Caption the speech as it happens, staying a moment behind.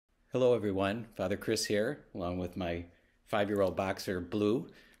Hello, everyone. Father Chris here, along with my 5-year-old boxer, Blue,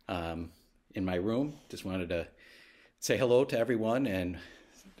 in my room. Just wanted to say hello to everyone and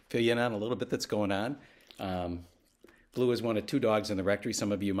fill you in on a little bit that's going on. Blue is one of 2 dogs in the rectory.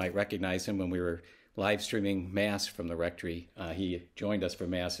 Some of you might recognize him when we were live streaming Mass from the rectory. He joined us for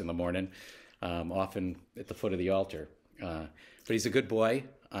Mass in the morning, often at the foot of the altar. But he's a good boy.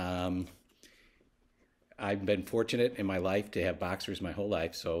 I've been fortunate in my life to have boxers my whole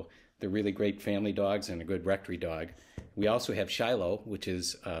life, so they're really great family dogs and a good rectory dog. We also have Shiloh, which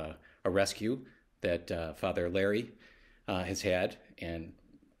is a rescue that Father Larry has had, and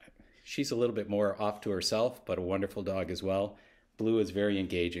she's a little bit more off to herself, but a wonderful dog as well. Blue is very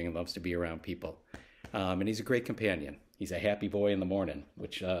engaging and loves to be around people, and he's a great companion. He's a happy boy in the morning,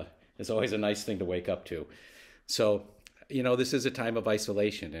 which is always a nice thing to wake up to. So, you know, this is a time of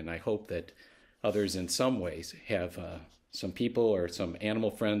isolation, and I hope that others in some ways have some people or some animal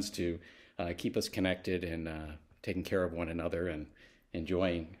friends to keep us connected and taking care of one another and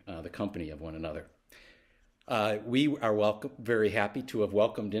enjoying the company of one another. We are very happy to have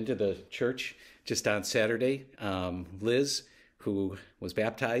welcomed into the church just on Saturday Liz, who was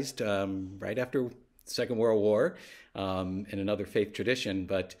baptized right after the Second World War in another faith tradition,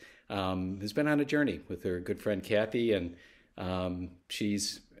 but has been on a journey with her good friend Kathy, and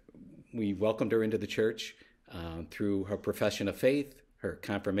we welcomed her into the church through her profession of faith, her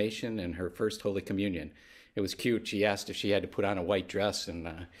confirmation, and her first Holy Communion. It was cute. She asked if she had to put on a white dress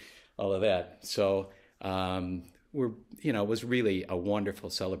and all of that. So it was really a wonderful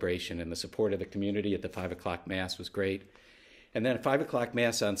celebration, and the support of the community at the 5 o'clock Mass was great. And then at 5 o'clock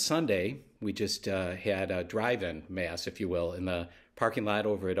Mass on Sunday, we just had a drive-in Mass, if you will, in the parking lot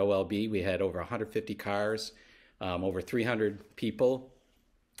over at OLB. We had over 150 cars, over 300 people.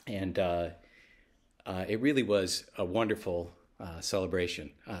 And it really was a wonderful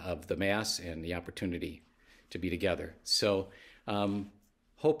celebration of the Mass and the opportunity to be together. So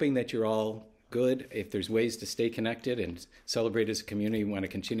hoping that you're all good. If there's ways to stay connected and celebrate as a community, we want to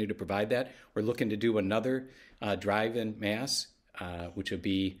continue to provide that. We're looking to do another drive-in Mass, which will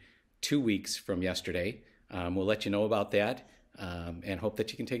be 2 weeks from yesterday. We'll let you know about that and hope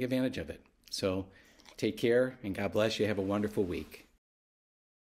that you can take advantage of it. So take care, and God bless you. Have a wonderful week.